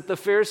says that the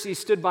Pharisee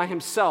stood by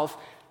himself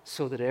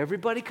so that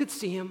everybody could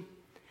see him.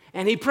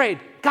 And he prayed,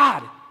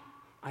 God,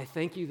 I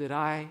thank you that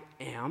I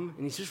am.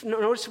 And he's just,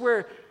 notice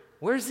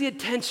where's the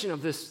attention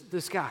of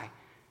this guy?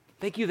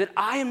 Thank you that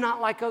I am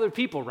not like other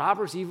people,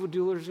 robbers,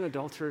 evildoers, and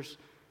adulterers,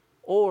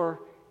 or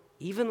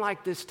even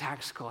like this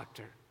tax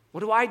collector. What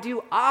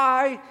do?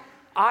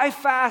 I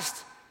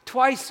fast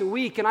twice a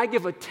week, and I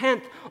give a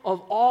tenth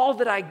of all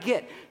that I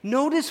get.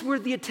 Notice where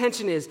the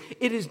attention is.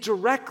 It is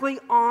directly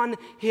on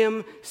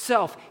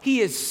himself. He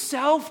is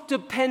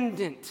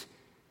self-dependent.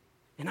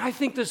 And I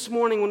think this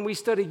morning when we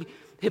study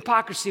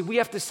hypocrisy, we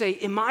have to say,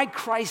 am I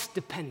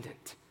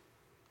Christ-dependent?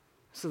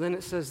 So then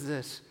it says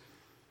this.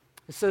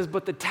 It says,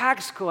 but the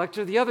tax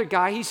collector, the other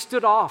guy, he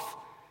stood off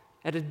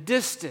at a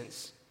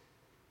distance.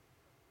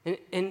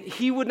 And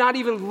he would not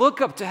even look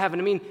up to heaven.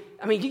 I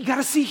mean, you got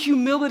to see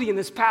humility in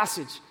this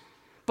passage.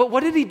 But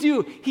what did he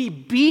do? He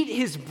beat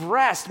his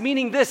breast,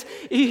 meaning this,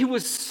 he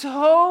was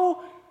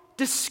so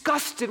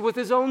disgusted with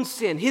his own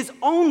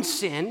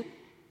sin,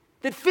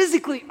 that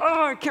physically,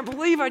 I can't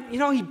believe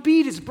he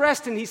beat his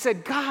breast and he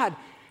said, God,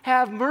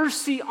 have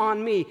mercy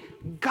on me.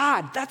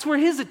 God, that's where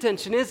his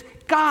attention is.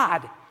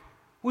 God,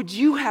 would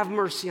you have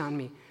mercy on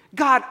me?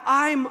 God,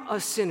 I'm a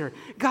sinner.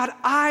 God,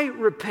 I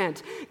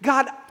repent.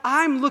 God,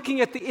 I'm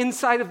looking at the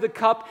inside of the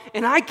cup,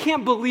 and I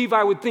can't believe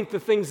I would think the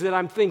things that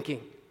I'm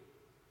thinking.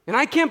 And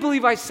I can't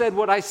believe I said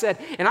what I said.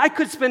 And I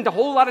could spend a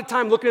whole lot of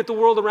time looking at the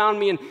world around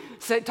me and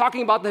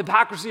talking about the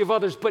hypocrisy of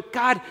others, but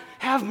God,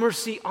 have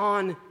mercy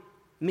on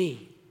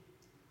me.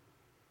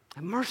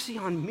 Have mercy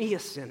on me, a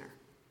sinner.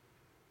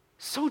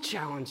 So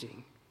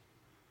challenging.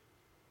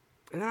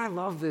 And then I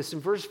love this.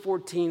 In verse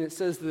 14, it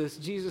says this.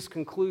 Jesus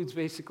concludes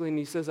basically, and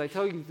he says, I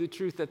tell you the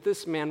truth that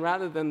this man,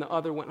 rather than the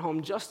other, went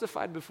home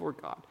justified before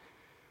God.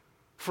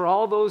 For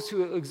all those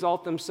who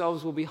exalt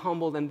themselves will be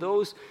humbled, and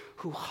those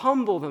who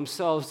humble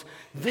themselves,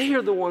 they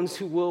are the ones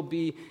who will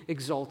be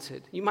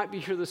exalted. You might be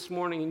here this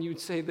morning and you'd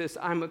say this,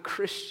 I'm a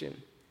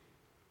Christian.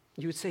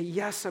 You would say,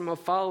 yes, I'm a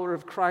follower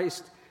of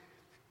Christ.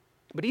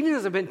 But even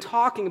as I've been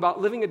talking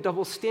about living a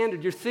double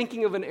standard, you're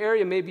thinking of an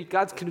area maybe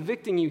God's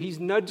convicting you. He's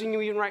nudging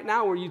you even right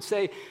now where you'd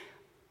say,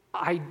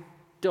 I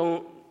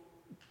don't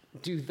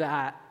do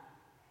that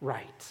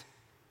right.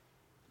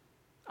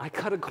 I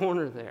cut a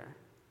corner there.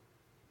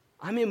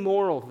 I'm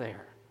immoral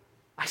there.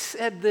 I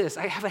said this.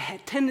 I have a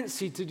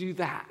tendency to do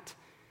that.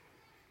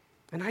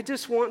 And I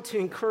just want to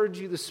encourage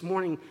you this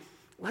morning,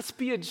 let's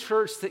be a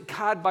church that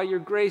God, by your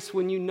grace,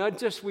 when you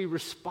nudge us, we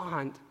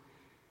respond.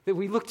 That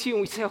we look to you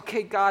and we say,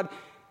 okay, God,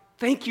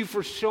 Thank you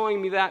for showing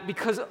me that,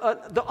 because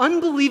the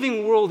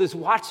unbelieving world is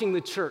watching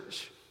the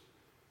church.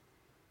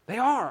 They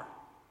are.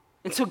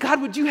 And so,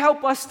 God, would you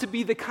help us to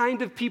be the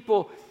kind of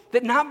people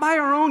that not by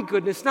our own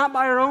goodness, not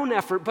by our own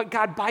effort, but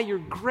God, by your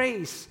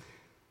grace,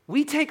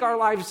 we take our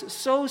lives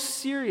so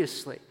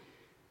seriously.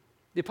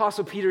 The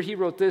Apostle Peter, he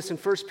wrote this in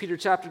 1 Peter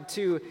chapter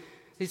 2.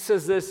 He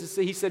says this,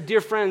 he said,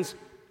 "Dear friends,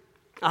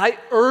 I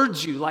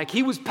urge you," like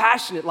he was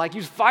passionate, like he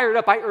was fired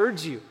up, "I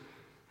urge you,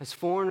 as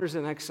foreigners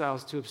and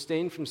exiles, to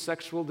abstain from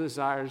sexual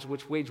desires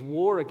which wage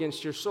war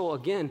against your soul."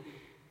 Again,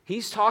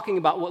 he's talking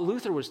about what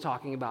Luther was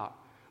talking about.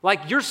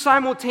 Like you're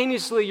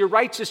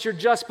righteous, you're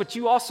just, but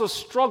you also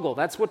struggle.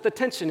 That's what the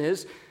tension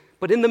is.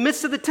 But in the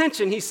midst of the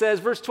tension, he says,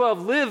 verse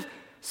 12, "Live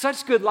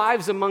such good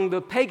lives among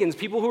the pagans,"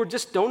 people who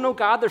just don't know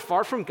God, they're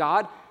far from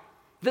God,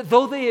 "that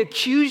though they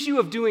accuse you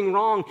of doing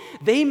wrong,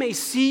 they may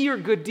see your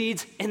good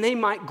deeds and they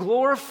might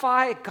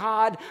glorify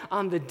God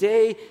on the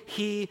day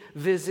he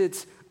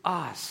visits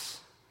us."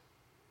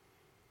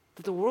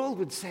 That the world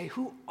would say,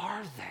 who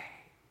are they?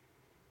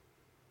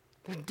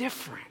 They're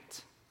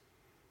different.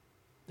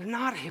 They're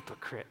not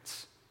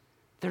hypocrites.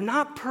 They're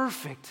not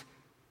perfect,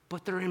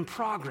 but they're in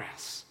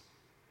progress.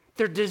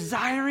 They're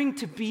desiring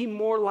to be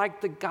more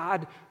like the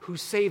God who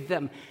saved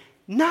them,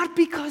 not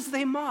because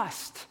they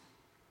must,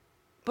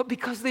 but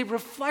because they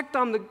reflect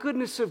on the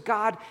goodness of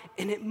God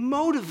and it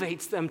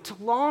motivates them to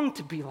long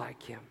to be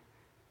like him.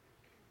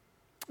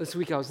 This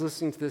week I was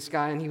listening to this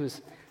guy and he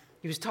was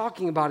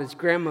talking about his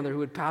grandmother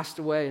who had passed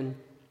away,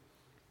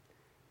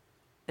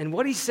 and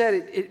what he said,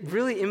 it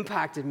really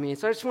impacted me.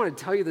 So I just want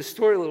to tell you the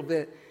story a little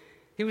bit.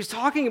 He was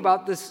talking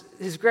about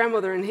his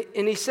grandmother,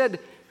 and he said,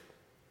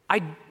 I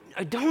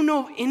don't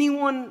know of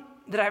anyone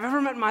that I've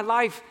ever met in my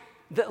life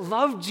that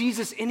loved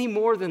Jesus any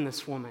more than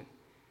this woman.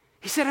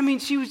 He said,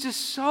 she was just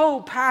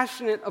so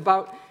passionate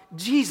about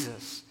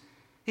Jesus.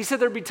 He said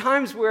there'd be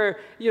times where,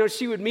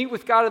 she would meet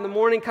with God in the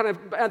morning, kind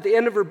of at the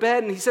end of her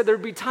bed, and he said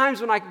there'd be times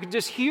when I could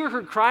just hear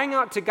her crying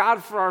out to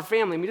God for our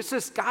family. Just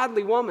this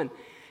godly woman.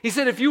 He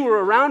said if you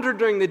were around her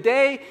during the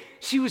day,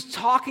 she was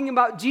talking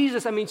about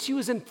Jesus. She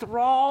was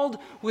enthralled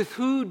with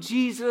who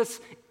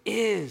Jesus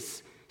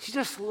is. She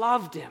just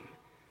loved him.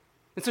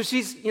 And so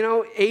she's,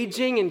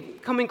 aging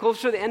and coming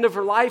closer to the end of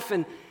her life,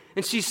 and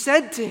she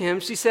said to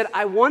him,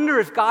 "I wonder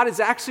if God is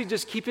actually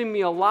just keeping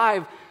me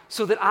alive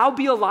so that I'll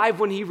be alive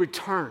when he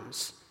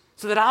returns,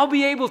 so that I'll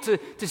be able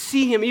to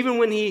see him even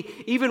when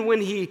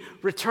he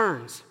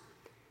returns."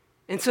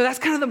 And so that's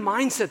kind of the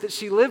mindset that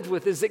she lived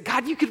with, is that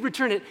God, you could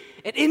return it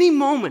at any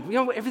moment.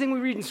 Everything we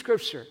read in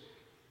Scripture.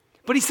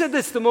 But he said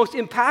this, the most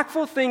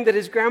impactful thing that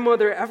his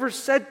grandmother ever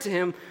said to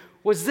him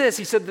was this.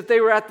 He said that they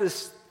were at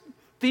this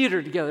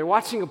theater together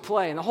watching a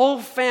play, and the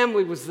whole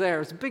family was there. It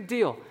was a big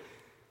deal.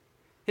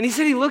 And he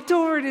said he looked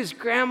over at his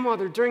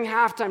grandmother during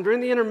halftime,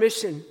 during the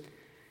intermission,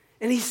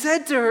 and he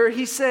said to her,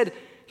 he said,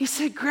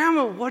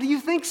 "Grandma, what do you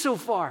think so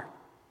far?"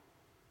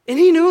 And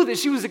he knew that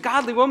she was a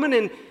godly woman,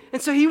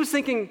 and so he was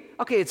thinking,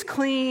 okay, it's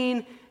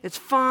clean, it's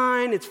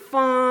fine, it's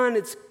fun,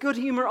 it's good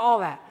humor, all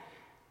that.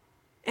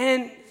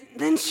 And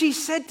then she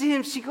said to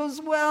him, she goes,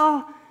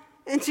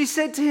 and she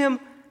said to him,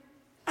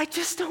 "I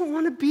just don't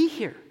want to be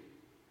here."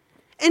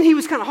 And he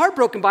was kind of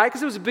heartbroken by it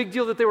because it was a big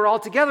deal that they were all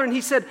together. And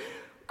he said,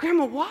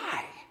 "Grandma,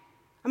 why?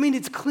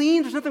 It's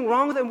clean, there's nothing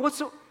wrong with it. And what's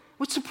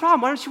the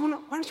problem? Why don't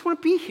you want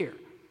to be here?"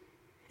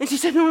 And she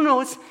said,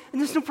 no,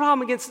 there's no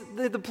problem against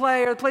the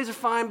play, or the plays are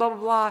fine, blah, blah,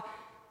 blah.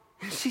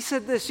 And she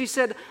said this, she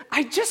said,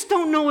 "I just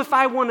don't know if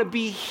I want to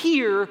be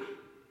here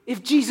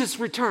if Jesus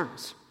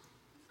returns."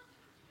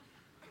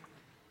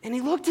 And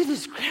he looked at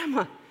his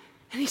grandma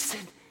and he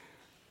said,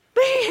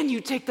 "Man, you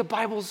take the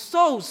Bible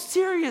so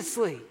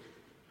seriously."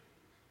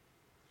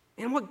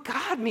 And what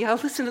got me, I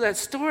listened to that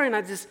story and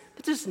it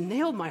just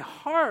nailed my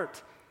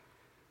heart,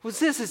 was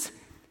this,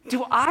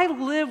 do I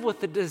live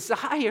with the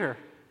desire,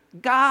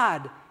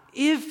 God,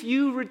 if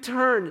you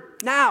return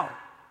now,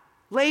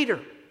 later,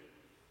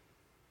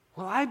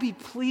 will I be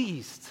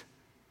pleased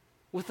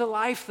with the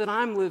life that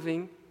I'm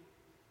living?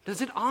 Does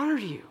it honor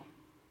you?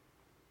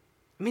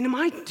 Am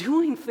I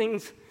doing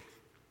things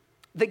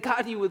that,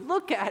 God, you would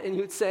look at and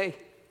you would say,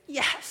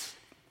 "Yes,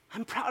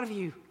 I'm proud of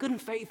you, good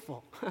and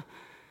faithful"?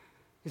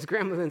 His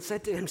grandma then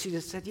said to him, she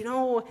just said,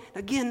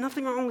 again,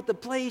 nothing wrong with the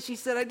play. She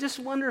said, "I just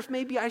wonder if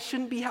maybe I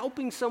shouldn't be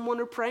helping someone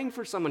or praying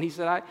for someone." He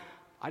said,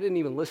 I didn't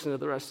even listen to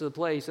the rest of the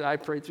play. He said, "I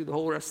prayed through the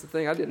whole rest of the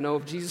thing. I didn't know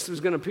if Jesus was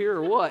going to appear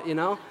or what,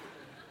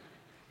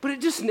 But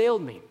it just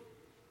nailed me.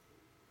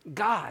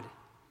 God,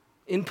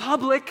 in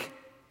public,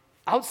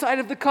 outside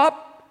of the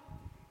cup,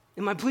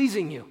 am I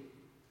pleasing you?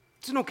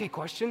 It's an okay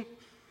question.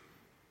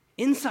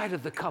 Inside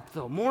of the cup,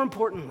 though, more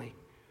importantly,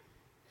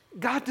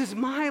 God, does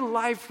my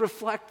life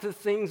reflect the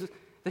things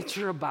that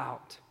you're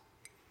about?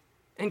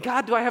 And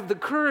God, do I have the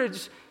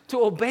courage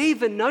to obey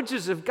the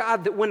nudges of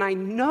God, that when I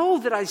know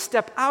that I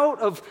step out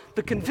of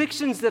the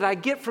convictions that I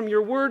get from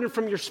your word and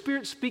from your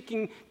Spirit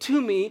speaking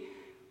to me,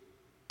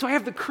 do I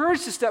have the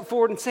courage to step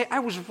forward and say, "I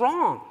was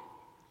wrong.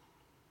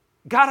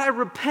 God, I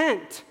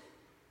repent.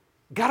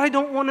 God, I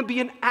don't want to be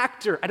an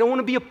actor. I don't want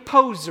to be a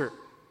poser.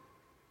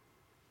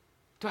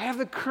 Do I have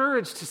the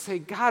courage to say,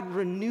 God,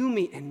 renew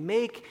me and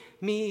make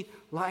me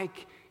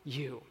like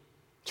you?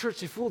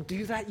 Church, if we'll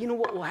do that, you know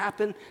what will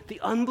happen? The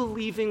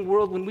unbelieving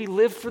world, when we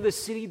live for the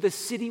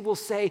city will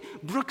say,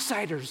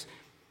 Brooksiders,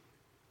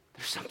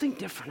 there's something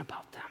different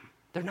about them.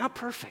 They're not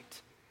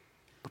perfect,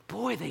 but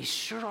boy, they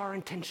sure are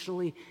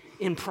intentionally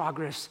in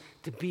progress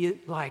to be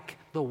like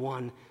the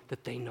one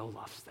that they know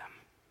loves them.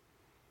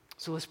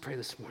 So let's pray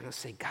this morning. Let's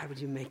say, God, would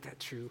you make that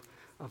true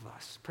of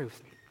us? Pray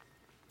with me.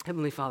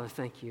 Heavenly Father,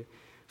 thank you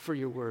for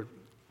your word.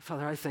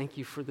 Father, I thank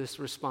you for this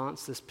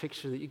response, this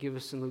picture that you give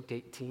us in Luke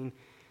 18.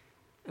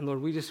 And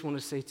Lord, we just want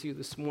to say to you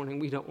this morning,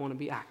 we don't want to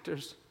be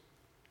actors.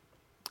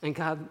 And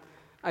God,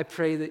 I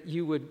pray that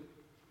you would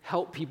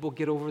help people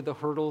get over the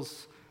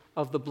hurdles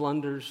of the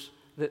blunders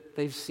that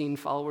they've seen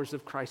followers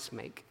of Christ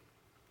make.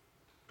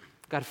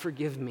 God,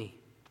 forgive me.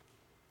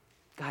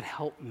 God,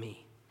 help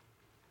me.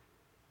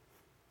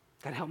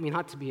 God, help me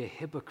not to be a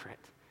hypocrite,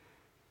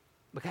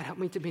 but God, help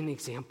me to be an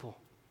example.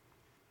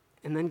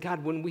 And then,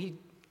 God, when we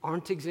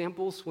aren't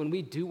examples, when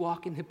we do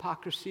walk in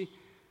hypocrisy,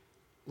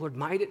 Lord,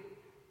 might it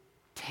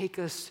take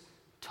us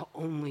to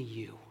only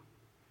you.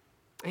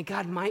 And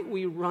God, might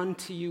we run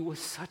to you with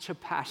such a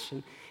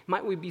passion,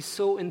 might we be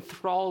so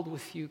enthralled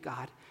with you,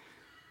 God,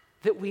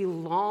 that we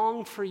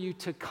long for you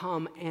to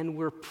come and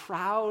we're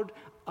proud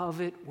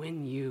of it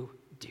when you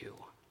do.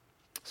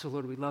 So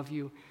Lord, we love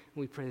you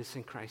and we pray this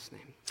in Christ's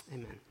name.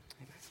 Amen.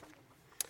 Amen.